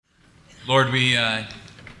Lord, we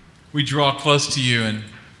draw close to you and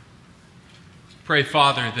pray,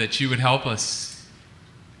 Father, that you would help us.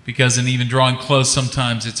 Because in even drawing close,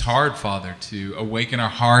 sometimes it's hard, Father, to awaken our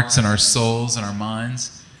hearts and our souls and our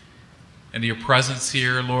minds into your presence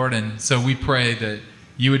here, Lord. And so we pray that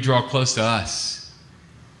you would draw close to us.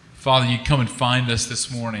 Father, you'd come and find us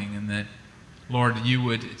this morning, and that, Lord, you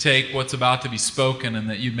would take what's about to be spoken and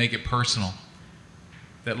that you'd make it personal.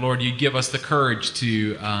 That, Lord, you'd give us the courage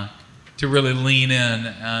to really lean in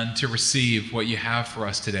and to receive what you have for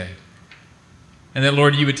us today. And that,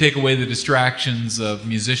 Lord, you would take away the distractions of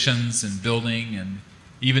musicians and building and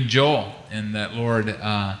even Joel. And that, Lord,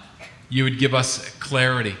 you would give us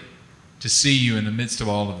clarity to see you in the midst of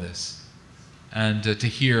all of this. And to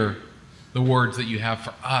hear the words that you have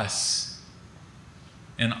for us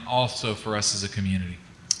and also for us as a community.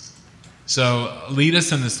 So lead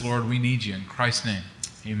us in this, Lord. We need you. In Christ's name,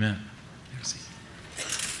 amen.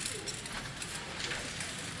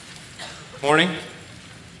 Morning.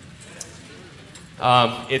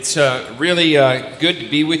 It's really good to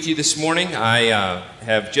be with you this morning. I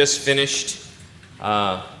have just finished,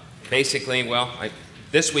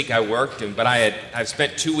 this week I worked, but I've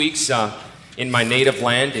spent 2 weeks in my native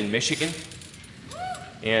land in Michigan.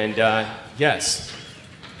 And yes,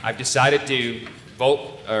 I've decided to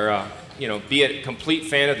be a complete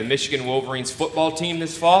fan of the Michigan Wolverines football team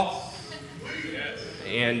this fall.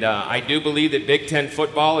 And I do believe that Big Ten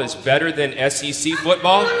football is better than SEC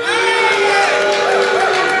football.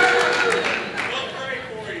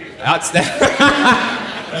 That's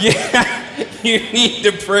that. Yeah, you need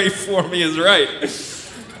to pray for me is right.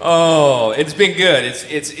 Oh, it's been good.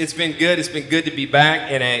 It's been good. It's been good to be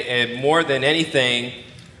back. And more than anything,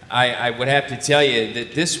 I would have to tell you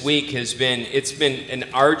that this week it's been an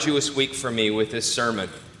arduous week for me with this sermon.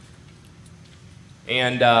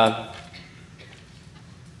 And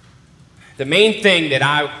the main thing that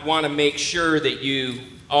I want to make sure that you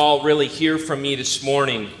all really hear from me this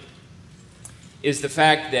morning is the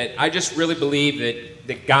fact that I just really believe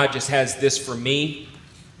that God just has this for me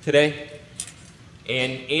today.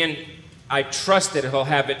 And I trust that he'll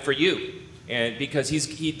have it for you. And because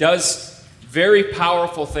he does very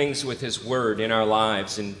powerful things with his word in our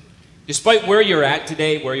lives. And despite where you're at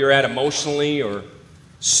today, where you're at emotionally or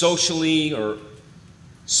socially or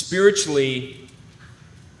spiritually,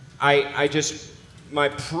 my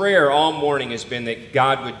prayer all morning has been that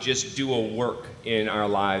God would just do a work in our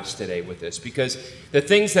lives today with this. Because the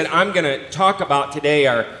things that I'm going to talk about today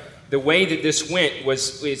are the way that this went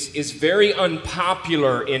is very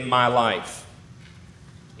unpopular in my life.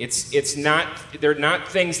 They're not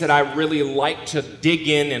things that I really like to dig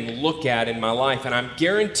in and look at in my life. And I'm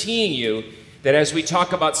guaranteeing you that as we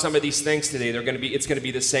talk about some of these things today, it's going to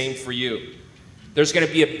be the same for you. There's going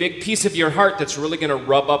to be a big piece of your heart that's really going to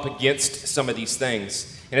rub up against some of these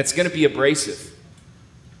things. And it's going to be abrasive.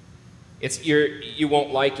 You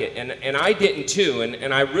won't like it. And I didn't too.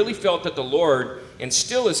 And I really felt that the Lord, and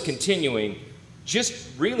still is continuing, just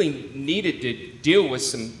really needed to deal with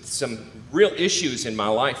some real issues in my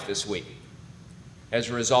life this week as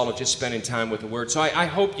a result of just spending time with the Word. So I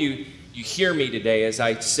hope you hear me today as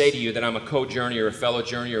I say to you that I'm a co-journeyer, a fellow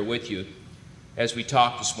journeyer with you as we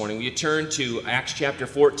talk this morning. Will you turn to Acts chapter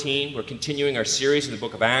 14? We're continuing our series in the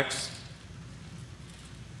book of Acts.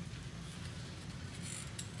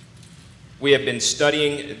 We have been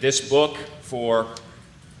studying this book for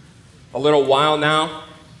a little while now,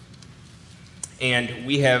 and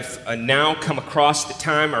we have now come across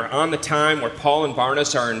on the time where Paul and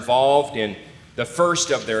Barnabas are involved in the first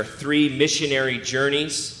of their 3 missionary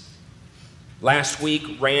journeys. Last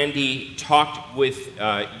week, Randy talked with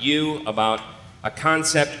you about a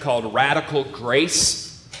concept called radical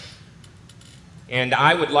grace. And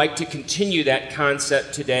I would like to continue that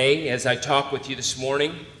concept today as I talk with you this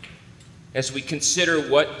morning, as we consider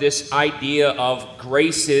what this idea of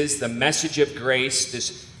grace is, the message of grace,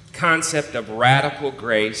 this concept of radical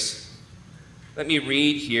grace. Let me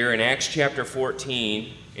read here in Acts chapter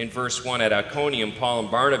 14, in verse 1, at Iconium, Paul and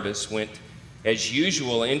Barnabas went as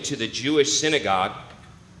usual into the Jewish synagogue.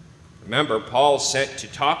 Remember, Paul's sent to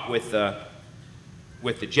talk with the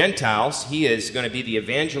Gentiles. He is going to be the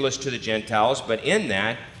evangelist to the Gentiles, but in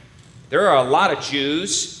that, there are a lot of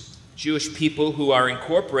Jewish people who are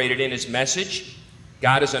incorporated in his message.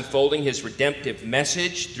 God is unfolding his redemptive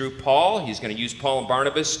message through Paul. He's going to use Paul and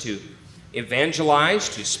Barnabas to evangelize,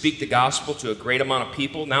 to speak the gospel to a great amount of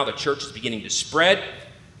people. Now the church is beginning to spread.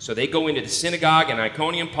 So they go into the synagogue in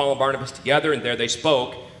Iconium, Paul and Barnabas together, and there they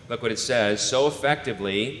spoke. Look what it says, so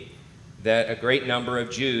effectively that a great number of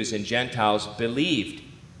Jews and Gentiles believed.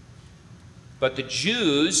 But the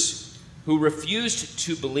Jews who refused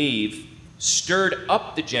to believe, stirred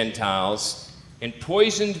up the Gentiles and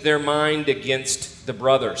poisoned their mind against the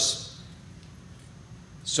brothers.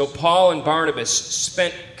 So Paul and Barnabas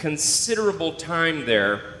spent considerable time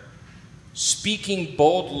there speaking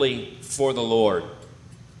boldly for the Lord.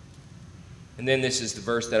 And then this is the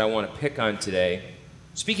verse that I want to pick on today.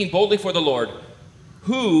 Speaking boldly for the Lord,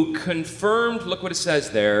 who confirmed, look what it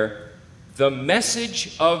says there, the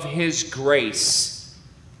message of his grace.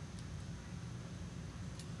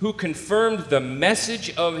 Who confirmed the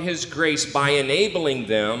message of his grace by enabling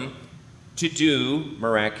them to do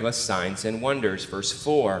miraculous signs and wonders. Verse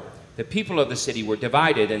 4, the people of the city were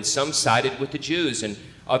divided, and some sided with the Jews and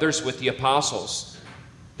others with the apostles.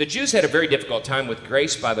 The Jews had a very difficult time with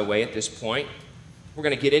grace, by the way, at this point. We're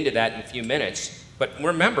going to get into that in a few minutes. But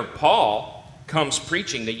remember, Paul comes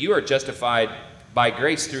preaching that you are justified by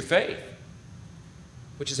grace through faith,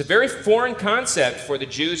 which is a very foreign concept for the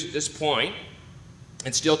Jews at this point,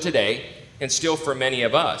 and still today, and still for many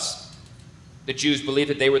of us. The Jews believed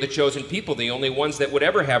that they were the chosen people, the only ones that would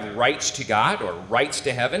ever have rights to God or rights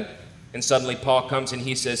to heaven. And suddenly Paul comes and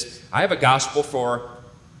he says, I have a gospel for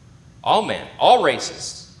all men, all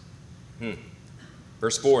races.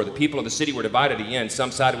 Verse 4, the people of the city were divided again.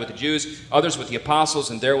 Some sided with the Jews, others with the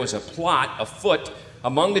apostles, and there was a plot afoot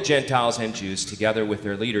among the Gentiles and Jews, together with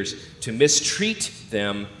their leaders, to mistreat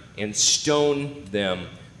them and stone them.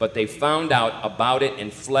 But they found out about it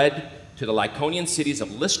and fled to the Lycaonian cities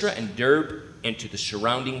of Lystra and Derbe and to the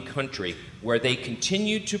surrounding country, where they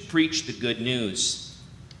continued to preach the good news.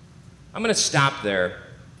 I'm going to stop there.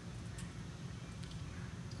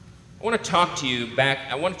 I want to talk to you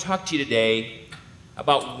today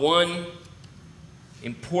about one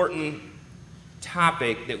important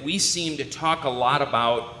topic that we seem to talk a lot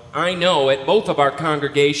about, I know, at both of our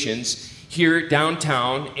congregations here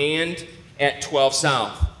downtown and at 12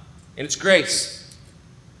 South. And it's grace.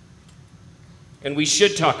 And we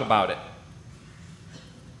should talk about it.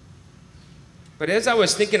 But as I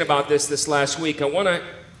was thinking about this last week, I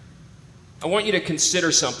want you to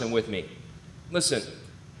consider something with me. Listen,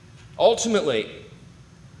 ultimately,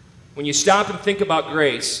 when you stop and think about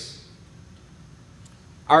grace,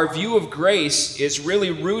 our view of grace is really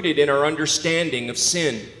rooted in our understanding of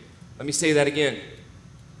sin. Let me say that again.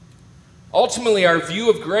 Ultimately, our view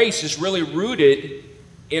of grace is really rooted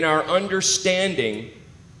in our understanding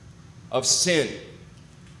of sin.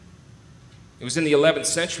 It was in the 11th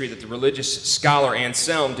century that the religious scholar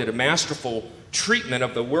Anselm did a masterful treatment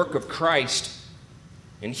of the work of Christ.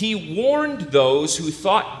 And he warned those who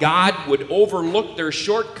thought God would overlook their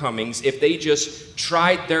shortcomings if they just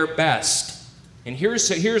tried their best. And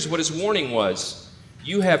here's what his warning was.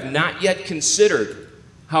 You have not yet considered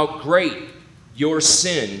how great your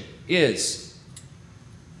sin is.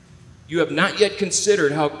 You have not yet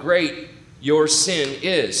considered how great your sin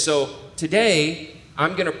is. So today,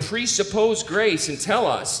 I'm going to presuppose grace and tell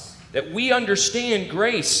us that we understand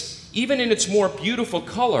grace, even in its more beautiful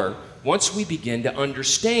color, once we begin to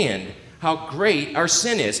understand how great our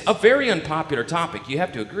sin is. A very unpopular topic, you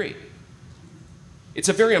have to agree. It's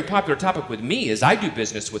a very unpopular topic with me as I do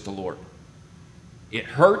business with the Lord. It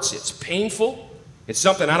hurts, it's painful, it's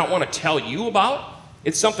something I don't want to tell you about,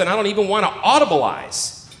 it's something I don't even want to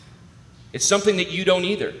audibilize. It's something that you don't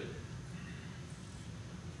either.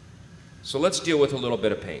 So let's deal with a little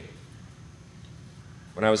bit of pain.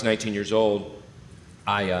 When I was 19 years old,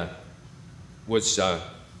 I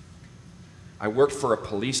worked for a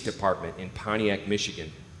police department in Pontiac,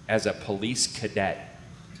 Michigan as a police cadet.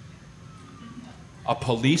 A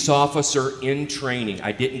police officer in training.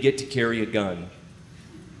 I didn't get to carry a gun,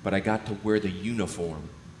 but I got to wear the uniform.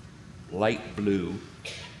 Light blue,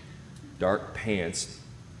 dark pants,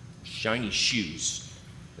 shiny shoes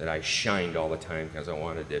that I shined all the time because I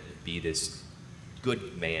wanted to be this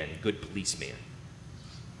good man, good policeman.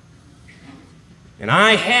 And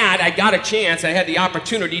I got a chance, I had the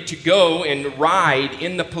opportunity to go and ride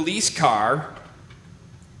in the police car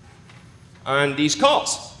on these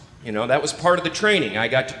calls. You know, that was part of the training. I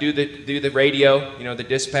got to do the radio, you know, the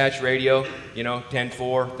dispatch radio, you know,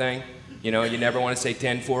 10-4 thing. You know, you never want to say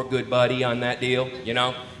 10-4, good buddy on that deal, you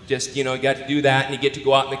know. Just, you know, you got to do that and you get to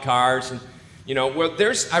go out in the cars. And, you know, well,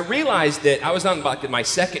 I realized that I was on about my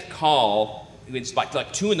second call. It was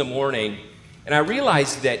like 2 in the morning. And I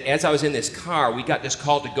realized that as I was in this car, we got this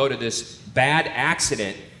call to go to this bad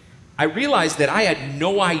accident. I realized that I had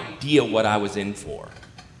no idea what I was in for.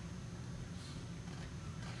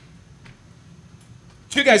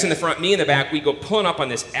 2 guys in the front, me in the back, we go pulling up on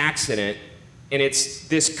this accident, and it's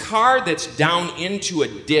this car that's down into a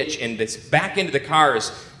ditch, and this back end of the car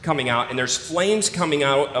is coming out, and there's flames coming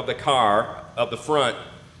out of the car, of the front.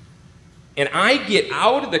 And I get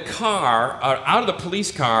out of the car, out of the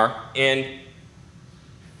police car, and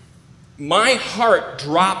my heart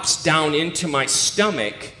drops down into my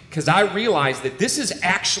stomach because I realize that this is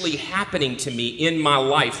actually happening to me in my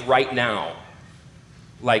life right now.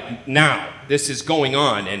 Like now, this is going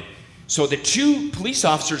on. And so the two police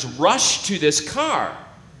officers rush to this car,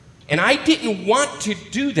 and I didn't want to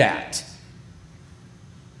do that.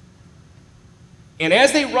 And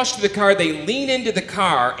as they rush to the car, they lean into the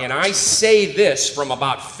car, and I say this from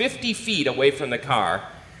about 50 feet away from the car.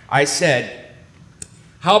 I said,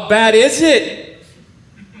 "How bad is it?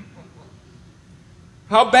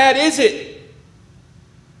 How bad is it?"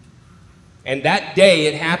 And that day,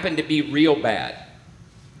 it happened to be real bad.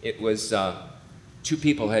 It was, two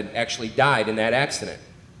people had actually died in that accident.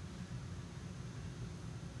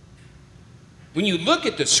 When you look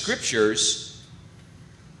at the scriptures,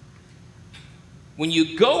 when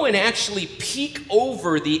you go and actually peek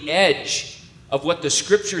over the edge of what the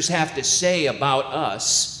scriptures have to say about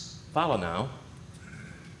us, follow now,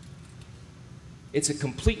 it's a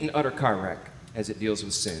complete and utter car wreck as it deals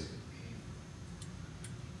with sin.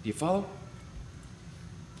 Do you follow?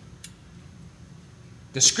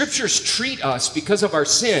 The scriptures treat us, because of our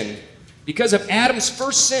sin, because of Adam's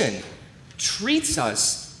first sin, treats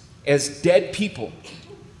us as dead people.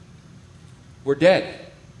 We're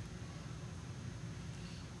dead.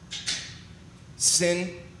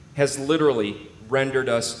 Sin has literally rendered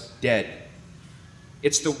us dead.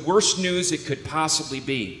 It's the worst news it could possibly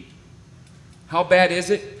be. How bad is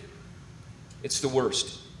it? It's the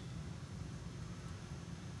worst.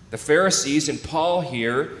 The Pharisees and Paul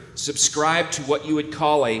here subscribed to what you would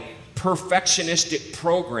call a perfectionistic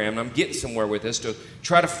program. I'm getting somewhere with this to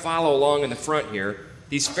try to follow along in the front here.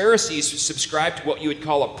 These Pharisees subscribed to what you would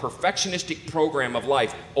call a perfectionistic program of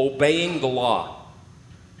life, obeying the law.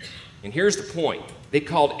 And here's the point. They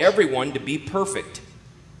called everyone to be perfect.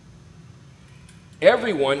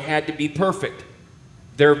 Everyone had to be perfect.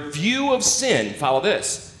 Their view of sin, follow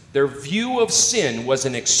this, their view of sin was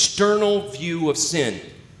an external view of sin.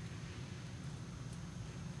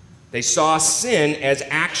 They saw sin as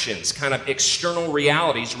actions, kind of external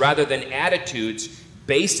realities, rather than attitudes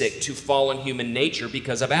basic to fallen human nature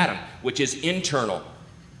because of Adam, which is internal.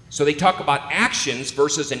 So they talk about actions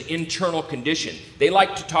versus an internal condition. They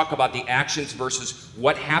like to talk about the actions versus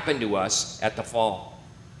what happened to us at the fall.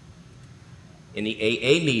 In the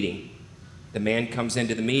AA meeting, the man comes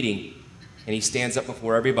into the meeting and he stands up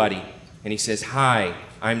before everybody and he says, "Hi,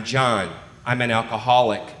 I'm John. I'm an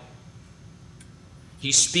alcoholic."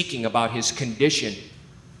 He's speaking about his condition.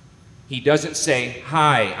 He doesn't say,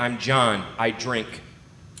 "Hi, I'm John. I drink.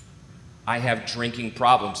 I have drinking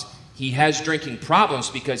problems." He has drinking problems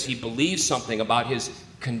because he believes something about his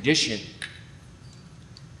condition.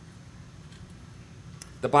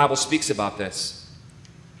 The Bible speaks about this.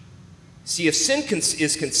 See, if sin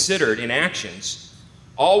is considered in actions,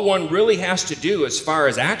 all one really has to do as far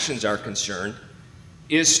as actions are concerned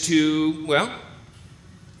is to, well,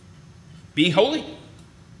 be holy.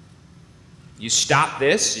 You stop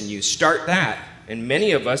this and you start that. And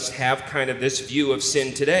many of us have kind of this view of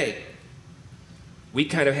sin today. We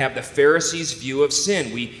kind of have the Pharisees' view of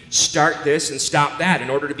sin. We start this and stop that. In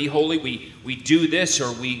order to be holy, we do this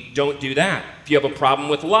or we don't do that. If you have a problem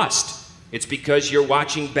with lust, it's because you're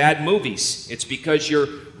watching bad movies. It's because you're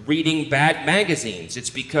reading bad magazines. It's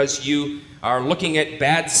because you are looking at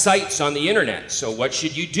bad sites on the internet. So what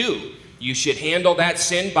should you do? You should handle that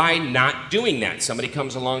sin by not doing that. Somebody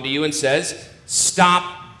comes along to you and says,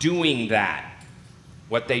 "Stop doing that."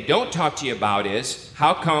 What they don't talk to you about is,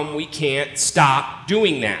 how come we can't stop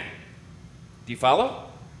doing that? Do you follow?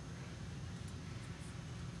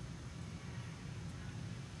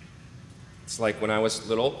 It's like when I was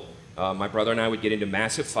little, my brother and I would get into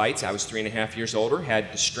massive fights. I was 3.5 years older,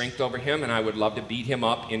 had the strength over him, and I would love to beat him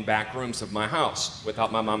up in back rooms of my house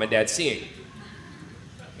without my mom and dad seeing,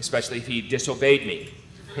 especially if he disobeyed me.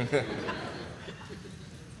 And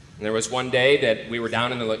there was one day that we were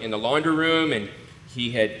down in the laundry room, and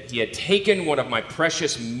he had taken one of my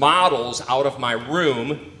precious models out of my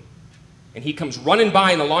room, and he comes running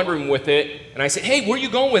by in the laundry room with it, and I said, "Hey, where are you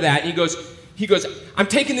going with that?" And he goes, "I'm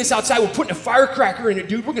taking this outside. We're putting a firecracker in it,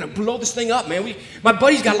 dude. We're going to blow this thing up, man. My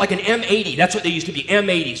buddy's got like an M80. That's what they used to be,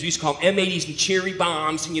 M80s. We used to call them M80s and cherry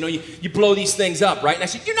bombs, and you blow these things up, right?" And I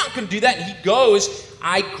said, "You're not going to do that." And he goes,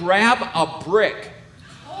 I grab a brick.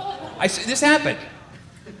 I said, this happened.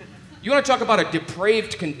 You want to talk about a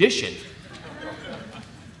depraved condition?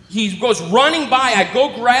 He goes running by. I go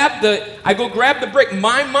grab the brick.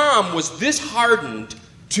 My mom was this hardened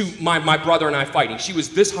to my brother and I fighting. She was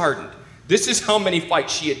this hardened. This is how many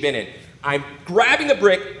fights she had been in. I'm grabbing the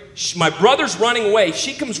brick, My brother's running away.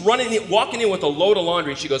 She comes walking in with a load of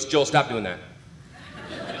laundry. She goes, Joel, stop doing that.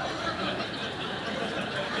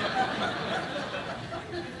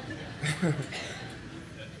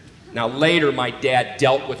 Now, later, my dad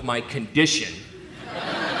dealt with my condition.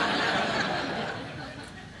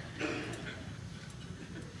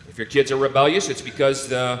 If your kids are rebellious, it's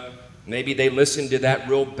because maybe they listen to that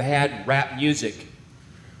real bad rap music,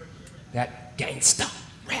 that gangsta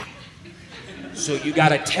rap. So you got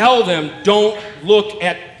to tell them, don't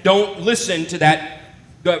listen to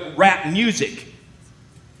the rap music.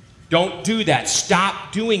 Don't do that.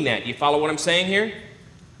 Stop doing that. You follow what I'm saying here?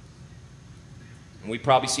 And we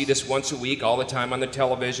probably see this once a week, all the time on the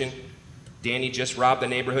television. Danny just robbed the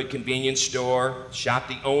neighborhood convenience store, shot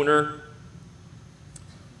the owner.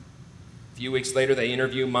 A few weeks later, they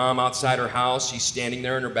interview mom outside her house. She's standing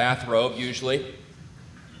there in her bathrobe, usually.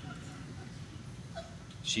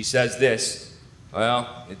 She says this,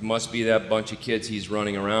 well, it must be that bunch of kids he's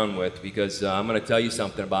running around with, because I'm going to tell you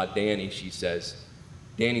something about Danny, she says.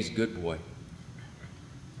 Danny's a good boy.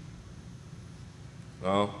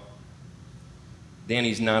 Well,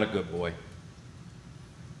 Danny's not a good boy.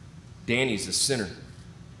 Danny's a sinner.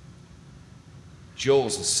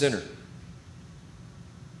 Joel's a sinner.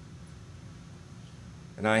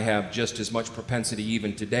 And I have just as much propensity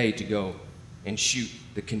even today to go and shoot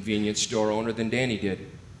the convenience store owner than Danny did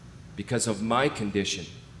because of my condition.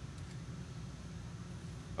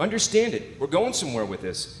 Understand it. We're going somewhere with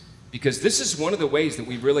this because this is one of the ways that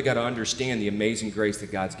we really got to understand the amazing grace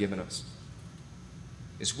that God's given us.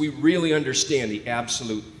 Is we really understand the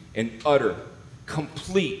absolute and utter,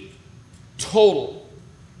 complete, total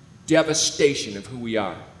devastation of who we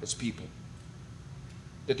are as people.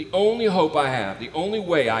 That the only hope I have, the only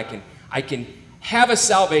way I can have a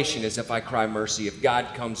salvation is if I cry mercy. If God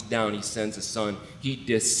comes down, He sends a Son. He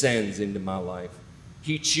descends into my life.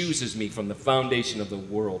 He chooses me from the foundation of the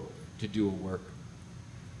world to do a work.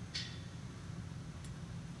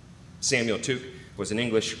 Samuel Tuke was an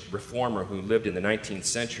English reformer who lived in the 19th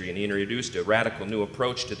century, and he introduced a radical new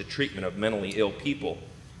approach to the treatment of mentally ill people.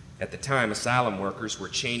 At the time, asylum workers were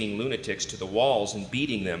chaining lunatics to the walls and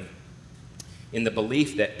beating them in the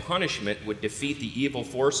belief that punishment would defeat the evil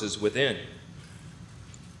forces within.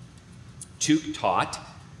 Tuke taught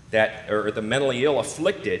the mentally ill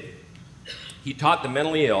afflicted, he taught the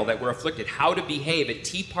mentally ill that were afflicted how to behave at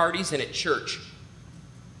tea parties and at church.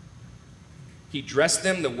 He dressed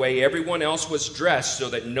them the way everyone else was dressed so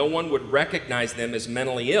that no one would recognize them as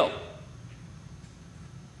mentally ill.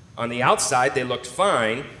 On the outside, they looked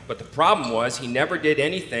fine, but the problem was he never did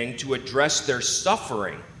anything to address their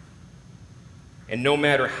suffering. And no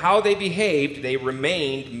matter how they behaved, they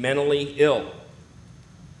remained mentally ill.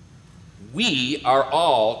 We are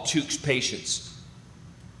all Tuke's patients.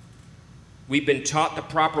 We've been taught the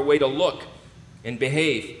proper way to look and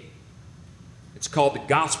behave. It's called the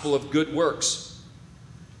gospel of good works,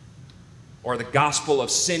 or the gospel of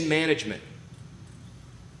sin management.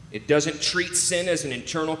 It doesn't treat sin as an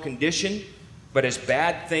internal condition, but as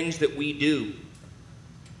bad things that we do.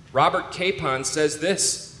 Robert Capon says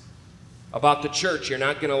this about the church. You're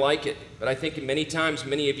not going to like it, but I think many times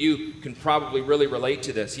many of you can probably really relate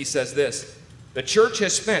to this. He says this: the church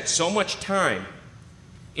has spent so much time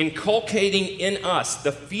inculcating in us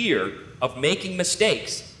the fear of making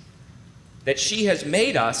mistakes that she has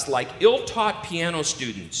made us like ill-taught piano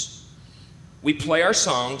students. We play our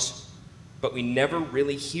songs, but we never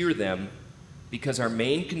really hear them because our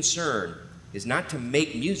main concern is not to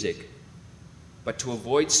make music, but to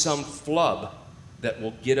avoid some flub that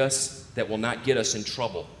will not get us in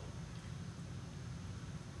trouble.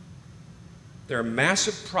 There are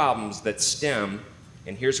massive problems that stem,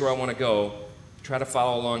 and here's where I want to go. Try to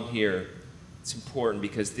follow along here. It's important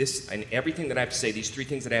because this and everything that I have to say, these three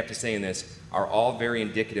things that I have to say in this, are all very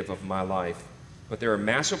indicative of my life. But there are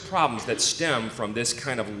massive problems that stem from this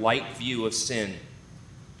kind of light view of sin.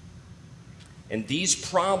 And these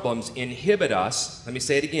problems inhibit us, let me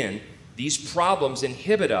say it again, these problems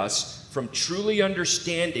inhibit us from truly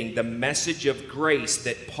understanding the message of grace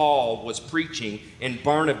that Paul was preaching and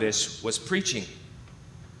Barnabas was preaching.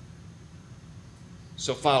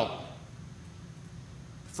 So follow.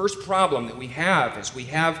 First problem that we have as we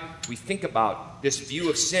think about this view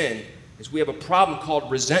of sin is we have a problem called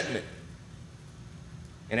resentment.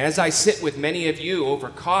 And as I sit with many of you over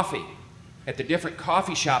coffee at the different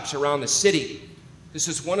coffee shops around the city, this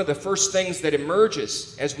is one of the first things that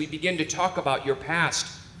emerges as we begin to talk about your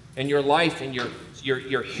past and your life and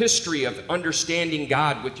your history of understanding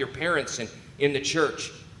God with your parents and in the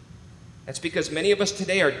church. That's because many of us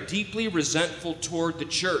today are deeply resentful toward the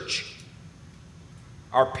church.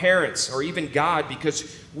 our parents, or even God,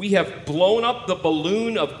 because we have blown up the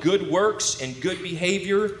balloon of good works and good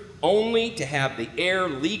behavior only to have the air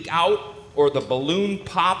leak out or the balloon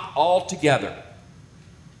pop altogether.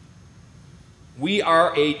 We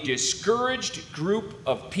are a discouraged group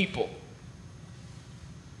of people.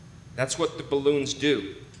 That's what the balloons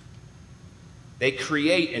do. They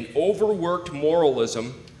create an overworked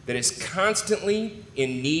moralism that is constantly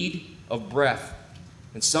in need of breath.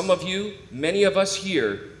 And some of you, many of us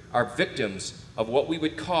here, are victims of what we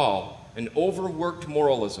would call an overworked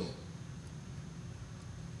moralism.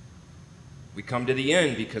 We come to the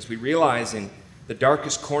end because we realize in the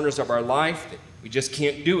darkest corners of our life that we just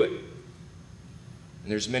can't do it.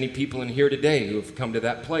 And there's many people in here today who have come to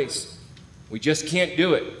that place. We just can't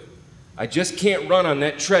do it. I just can't run on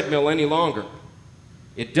that treadmill any longer.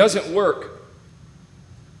 It doesn't work.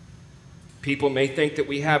 People may think that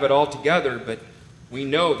we have it all together, but we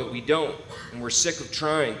know that we don't, and we're sick of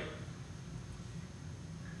trying.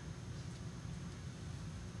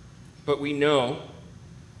 But we know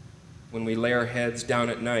when we lay our heads down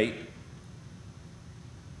at night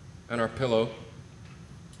on our pillow,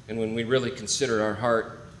 and when we really consider our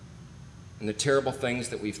heart and the terrible things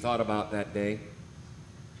that we've thought about that day,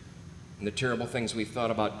 and the terrible things we've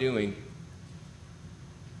thought about doing,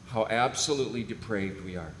 how absolutely depraved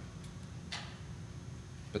we are.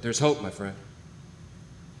 But there's hope, my friend.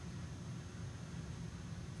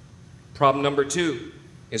 Problem number 2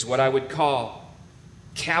 is what I would call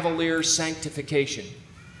cavalier sanctification.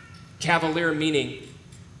 Cavalier meaning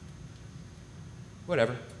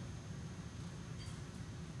whatever.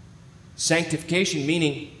 Sanctification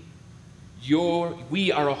meaning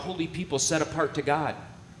we are a holy people set apart to God,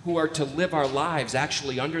 who are to live our lives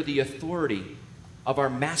actually under the authority of our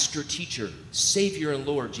master teacher, Savior and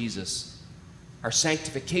Lord Jesus. Our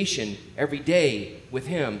sanctification every day with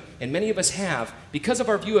Him. And many of us have, because of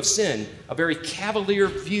our view of sin, a very cavalier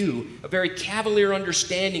view, a very cavalier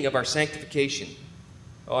understanding of our sanctification.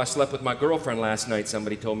 Oh, I slept with my girlfriend last night,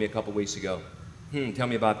 somebody told me a couple weeks ago. Tell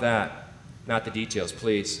me about that. Not the details,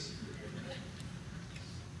 please.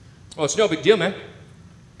 Well, it's no big deal, man.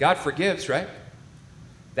 God forgives, right?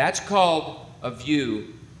 That's called a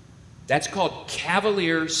view. That's called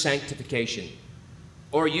cavalier sanctification.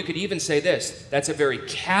 Or you could even say this, that's a very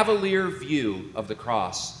cavalier view of the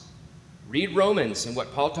cross. Read Romans and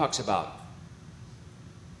what Paul talks about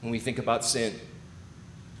when we think about sin.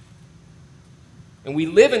 And we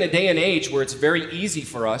live in a day and age where it's very easy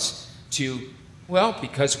for us to, well,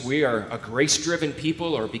 because we are a grace-driven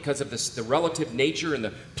people or because of the relative nature and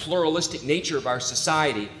the pluralistic nature of our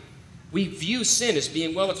society, we view sin as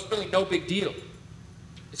being, well, it's really no big deal.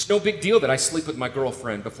 It's no big deal that I sleep with my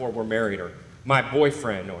girlfriend before we're married, or my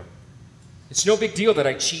boyfriend, or it's no big deal that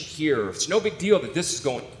I cheat here, or it's no big deal that this is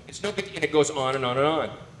going, it's no big deal, and it goes on and on and on.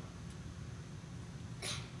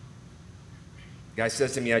 The guy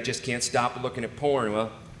says to me, I just can't stop looking at porn.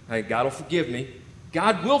 Well, God will forgive me.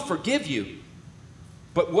 God will forgive you.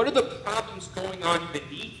 But what are the problems going on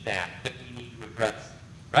beneath that we need to address?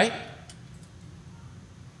 Right?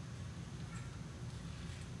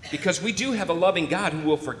 Because we do have a loving God who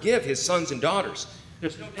will forgive His sons and daughters.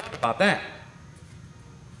 There's no doubt about that.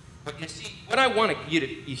 But you see, what I want you to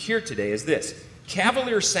hear today is this.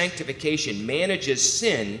 Cavalier sanctification manages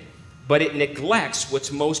sin, but it neglects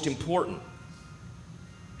what's most important.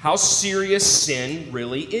 How serious sin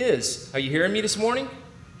really is. Are you hearing me this morning?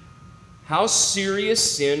 How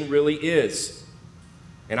serious sin really is.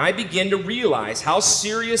 And I begin to realize how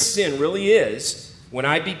serious sin really is when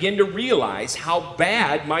I begin to realize how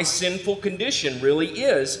bad my sinful condition really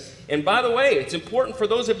is. And by the way, it's important for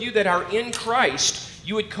those of you that are in Christ,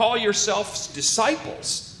 you would call yourselves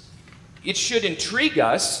disciples. It should intrigue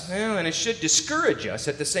us, and it should discourage us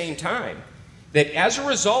at the same time, that as a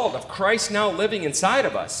result of Christ now living inside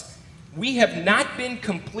of us, we have not been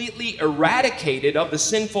completely eradicated of the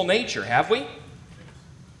sinful nature, have we?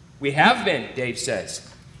 We have been, Dave says.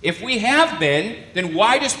 If we have been, then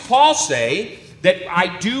why does Paul say that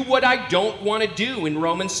I do what I don't want to do in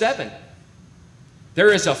Romans 7?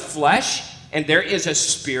 There is a flesh and there is a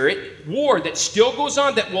spirit war that still goes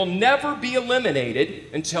on that will never be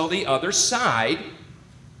eliminated until the other side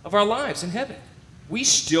of our lives in heaven. We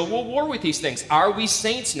still will war with these things. Are we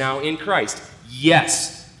saints now in Christ?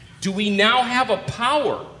 Yes. Do we now have a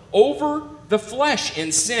power over the flesh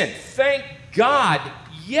and sin? Thank God,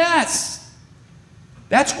 yes.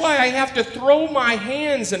 That's why I have to throw my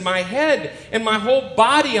hands and my head and my whole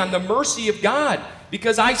body on the mercy of God,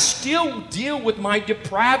 because I still deal with my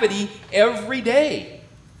depravity every day.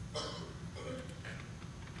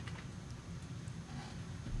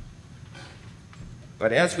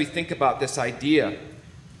 But as we think about this idea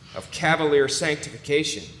of cavalier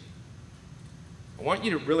sanctification. I want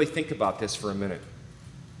you to really think about this for a minute,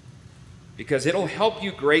 because it'll help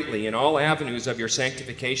you greatly in all avenues of your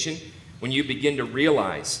sanctification when you begin to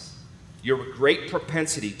realize your great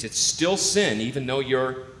propensity to still sin even though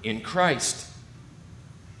you're in Christ.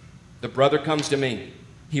 The brother comes to me.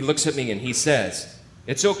 He looks at me and he says,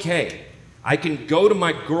 "It's okay. I can go to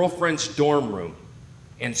my girlfriend's dorm room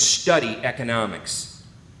and study economics."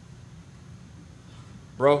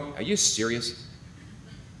 Bro, are you serious?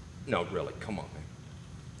 No, really, come on, man.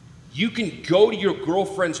 You can go to your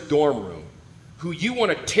girlfriend's dorm room, who you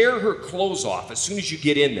want to tear her clothes off as soon as you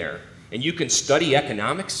get in there, and you can study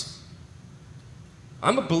economics?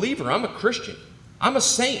 I'm a believer. I'm a Christian. I'm a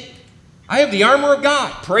saint. I have the armor of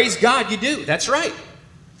God. Praise God, you do. That's right.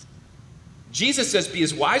 Jesus says, "Be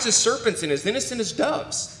as wise as serpents and as innocent as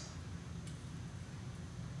doves."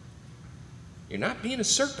 You're not being a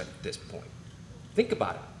serpent at this point. Think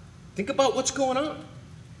about it. Think about what's going on.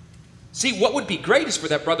 See, what would be great is for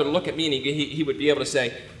that brother to look at me and he would be able to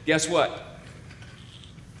say, "Guess what?"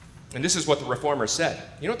 And this is what the reformers said.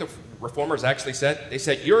 You know what the reformers actually said? They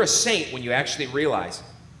said, "You're a saint when you actually realize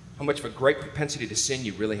how much of a great propensity to sin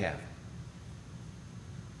you really have."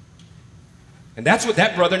 And that's what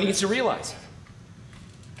that brother needs to realize.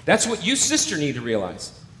 That's what you, sister, need to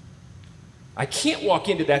realize. I can't walk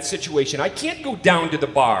into that situation. I can't go down to the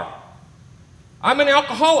bar. I'm an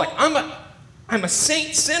alcoholic. I'm a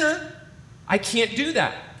saint sinner. I can't do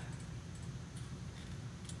that.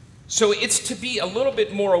 So it's to be a little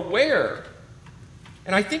bit more aware.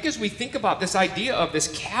 And I think as we think about this idea of this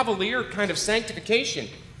cavalier kind of sanctification,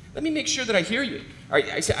 let me make sure that I hear you.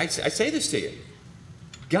 I say this to you.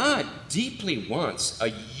 God deeply wants a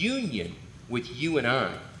union with you and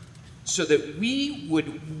I so that we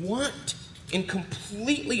would want and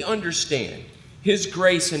completely understand His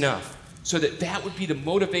grace enough so that that would be the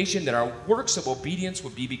motivation, that our works of obedience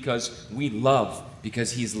would be because we love,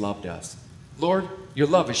 because He's loved us. Lord, your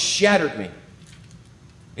love has shattered me.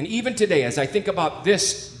 And even today, as I think about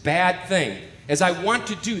this bad thing, as I want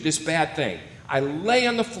to do this bad thing, I lay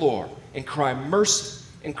on the floor and cry mercy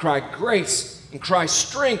and cry grace and cry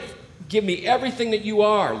strength. Give me everything that you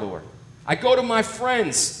are, Lord. I go to my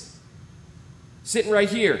friends sitting right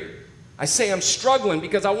here. I say I'm struggling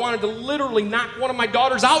because I wanted to literally knock one of my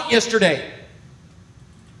daughters out yesterday.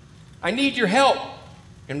 I need your help.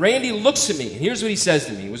 And Randy looks at me, and here's what he says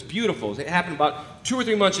to me. It was beautiful. It happened about 2 or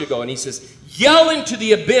 3 months ago, and he says, "Yell into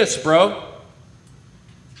the abyss, bro."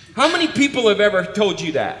 How many people have ever told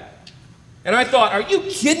you that? And I thought, are you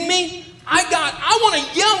kidding me? I want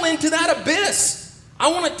to yell into that abyss. I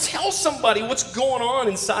want to tell somebody what's going on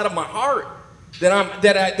inside of my heart. That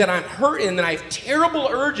I'm hurt and that I have terrible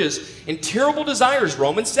urges and terrible desires.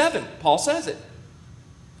 Romans 7, Paul says it.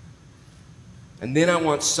 And then I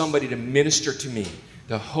want somebody to minister to me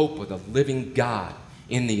the hope of the living God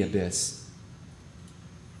in the abyss.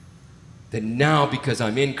 That now, because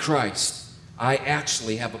I'm in Christ, I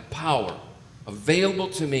actually have a power available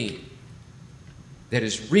to me that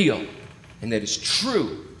is real and that is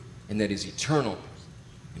true and that is eternal.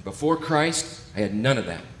 And before Christ, I had none of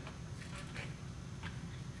that.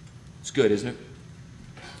 It's good, isn't it?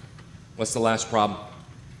 What's the last problem?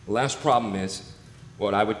 The last problem is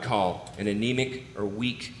what I would call an anemic or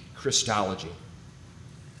weak Christology.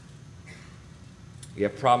 We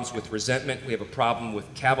have problems with resentment. We have a problem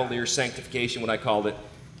with cavalier sanctification, what I called it.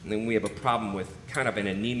 And then we have a problem with kind of an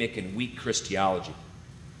anemic and weak Christology.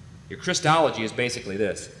 Your Christology is basically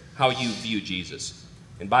this: how you view Jesus.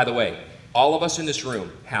 And by the way, all of us in this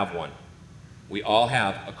room have one. We all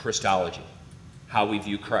have a Christology, how we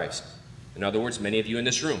view Christ. In other words, many of you in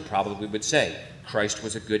this room probably would say, Christ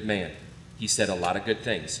was a good man. He said a lot of good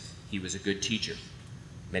things. He was a good teacher.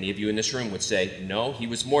 Many of you in this room would say, no, he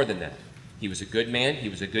was more than that. He was a good man. He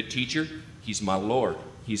was a good teacher. He's my Lord.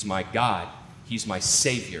 He's my God. He's my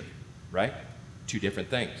Savior. Right? Two different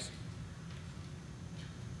things.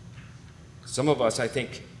 Some of us,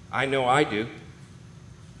 I know I do,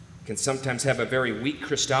 can sometimes have a very weak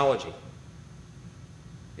Christology.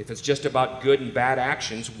 If it's just about good and bad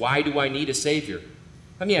actions, why do I need a Savior?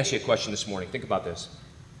 Let me ask you a question this morning. Think about this.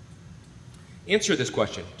 Answer this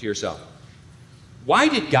question to yourself. Why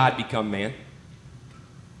did God become man?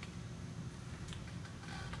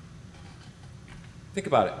 Think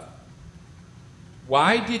about it.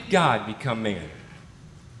 Why did God become man?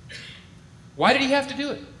 Why did he have to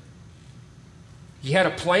do it? He had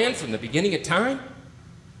a plan from the beginning of time.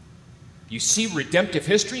 You see redemptive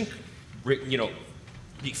history,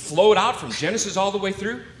 he flowed out from Genesis all the way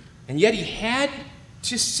through, and yet he had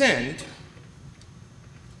to send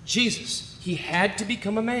Jesus. He had to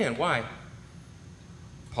become a man. Why?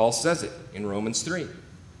 Paul says it in Romans 3.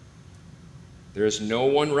 There is no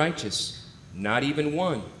one righteous, not even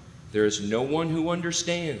one. There is no one who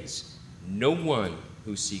understands, no one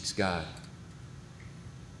who seeks God.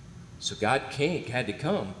 So God had to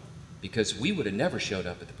come because we would have never showed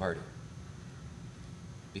up at the party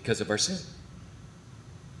because of our sin.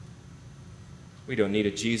 We don't need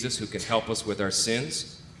a Jesus who can help us with our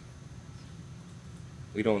sins.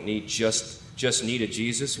 We don't need just need a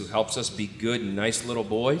Jesus who helps us be good and nice little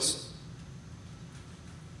boys.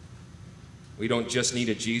 We don't just need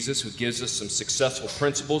a Jesus who gives us some successful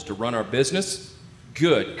principles to run our business.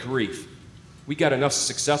 Good grief. We got enough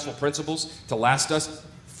successful principles to last us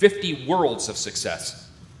 50 worlds of success.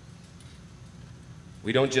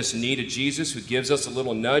 We don't just need a Jesus who gives us a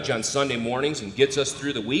little nudge on Sunday mornings and gets us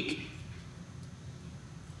through the week.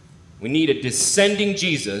 We need a descending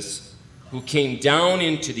Jesus who came down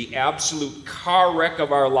into the absolute car wreck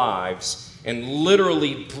of our lives and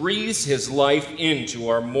literally breathes his life into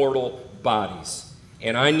our mortal bodies.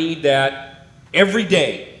 And I need that every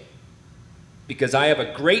day because I have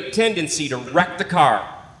a great tendency to wreck the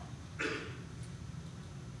car.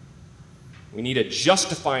 We need a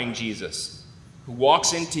justifying Jesus who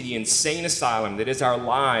walks into the insane asylum that is our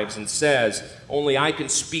lives and says, only I can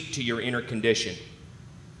speak to your inner condition.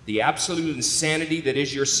 The absolute insanity that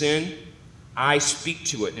is your sin, I speak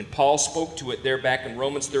to it. And Paul spoke to it there back in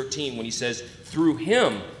Romans 13 when he says, through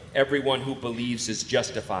him, everyone who believes is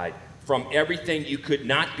justified from everything you could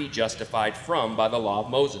not be justified from by the law of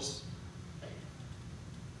Moses.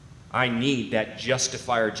 I need that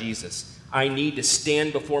justifier Jesus. I need to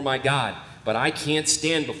stand before my God, but I can't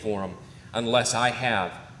stand before him unless I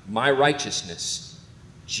have my righteousness,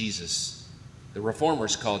 Jesus. The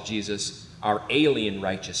Reformers called Jesus our alien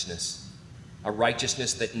righteousness, a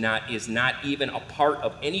righteousness that is not even a part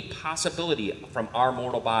of any possibility from our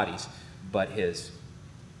mortal bodies, but his.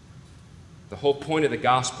 The whole point of the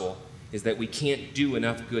gospel is that we can't do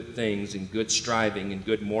enough good things and good striving and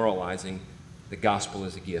good moralizing. The gospel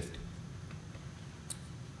is a gift.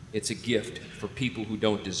 It's a gift for people who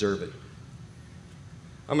don't deserve it.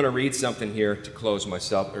 I'm going to read something here to close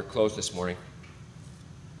this morning.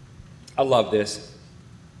 I love this.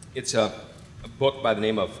 It's a book by the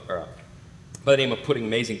name of Putting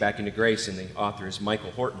Amazing Back into Grace, and the author is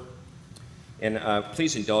Michael Horton. And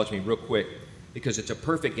please indulge me real quick, because it's a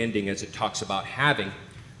perfect ending as it talks about having,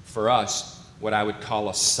 for us, what I would call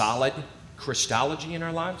a solid Christology in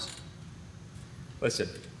our lives. Listen,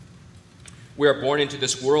 we are born into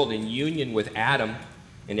this world in union with Adam,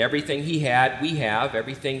 and everything he had, we have.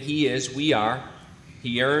 Everything he is, we are.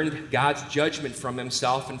 He earned God's judgment from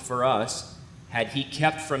himself and for us. Had he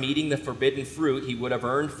kept from eating the forbidden fruit, he would have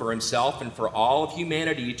earned for himself and for all of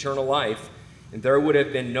humanity eternal life. And there would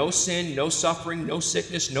have been no sin, no suffering, no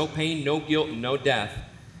sickness, no pain, no guilt, and no death.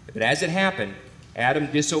 But as it happened,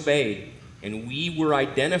 Adam disobeyed, and we were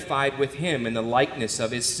identified with him in the likeness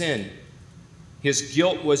of his sin. His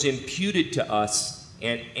guilt was imputed to us,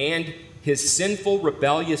 and his sinful,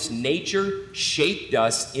 rebellious nature shaped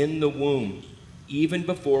us in the womb, even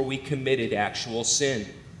before we committed actual sin.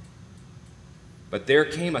 But there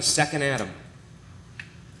came a second Adam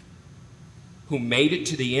who made it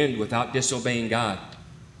to the end without disobeying God.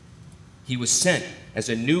 He was sent as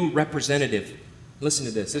a new representative. Listen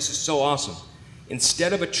to this. This is so awesome.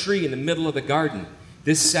 Instead of a tree in the middle of the garden,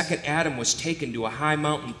 this second Adam was taken to a high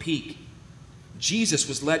mountain peak. Jesus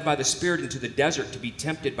was led by the Spirit into the desert to be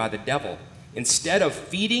tempted by the devil. Instead of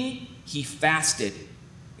feeding, he fasted.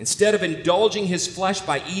 Instead of indulging his flesh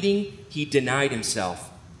by eating, he denied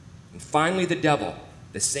himself. And finally, the devil,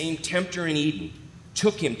 the same tempter in Eden,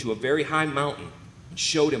 took him to a very high mountain and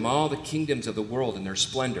showed him all the kingdoms of the world and their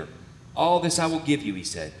splendor. All this I will give you, he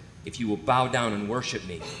said, if you will bow down and worship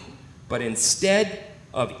me. But instead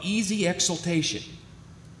of easy exaltation,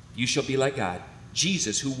 you shall be like God.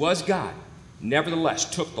 Jesus, who was God, nevertheless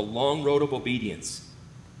took the long road of obedience,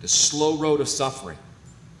 the slow road of suffering,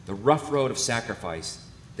 the rough road of sacrifice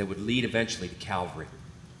that would lead eventually to Calvary.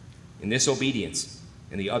 In this obedience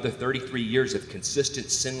and the other 33 years of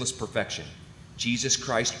consistent sinless perfection, Jesus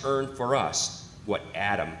Christ earned for us what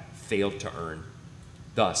Adam failed to earn.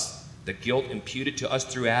 Thus, the guilt imputed to us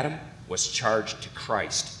through Adam was charged to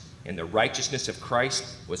Christ, and the righteousness of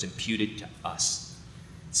Christ was imputed to us.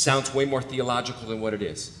 It sounds way more theological than what it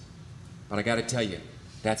is, but I got to tell you,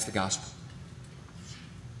 that's the gospel.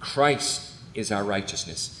 Christ is our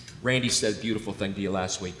righteousness. Randy said a beautiful thing to you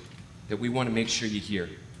last week that we want to make sure you hear.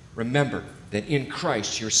 Remember that in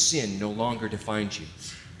Christ, your sin no longer defines you.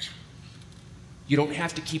 You don't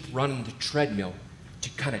have to keep running the treadmill to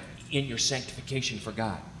kind of in your sanctification for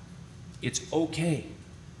God. It's okay.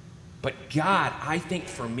 But God, I think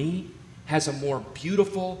for me, has a more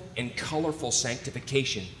beautiful and colorful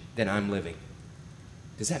sanctification than I'm living.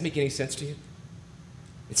 Does that make any sense to you?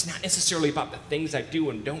 It's not necessarily about the things I do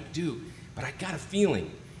and don't do, but I got a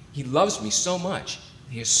feeling He loves me so much.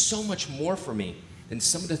 He has so much more for me than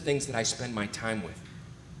some of the things that I spend my time with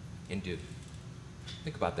and do.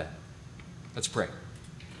 Think about that. Let's pray.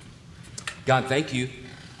 God, thank you.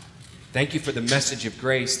 Thank you for the message of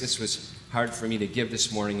grace. This was hard for me to give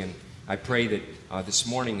this morning, and I pray that this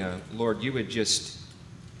morning, Lord, you would just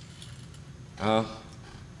allow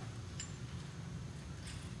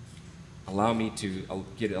me to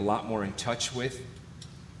get a lot more in touch with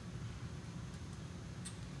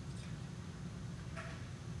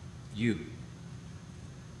you.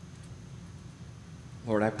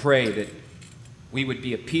 Lord, I pray that we would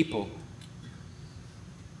be a people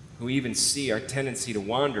who even see our tendency to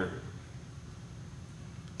wander,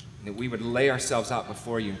 and that we would lay ourselves out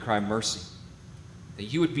before you and cry mercy. That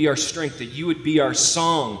you would be our strength, that you would be our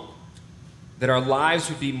song, that our lives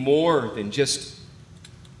would be more than just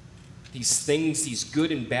these things, these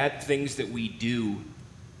good and bad things that we do.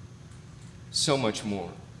 So much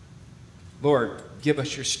more. Lord, give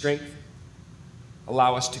us your strength.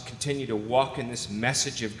 Allow us to continue to walk in this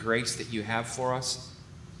message of grace that you have for us.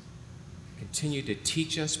 Continue to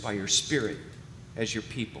teach us by your Spirit as your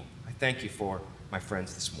people. I thank you for my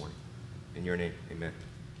friends this morning. In your name, amen.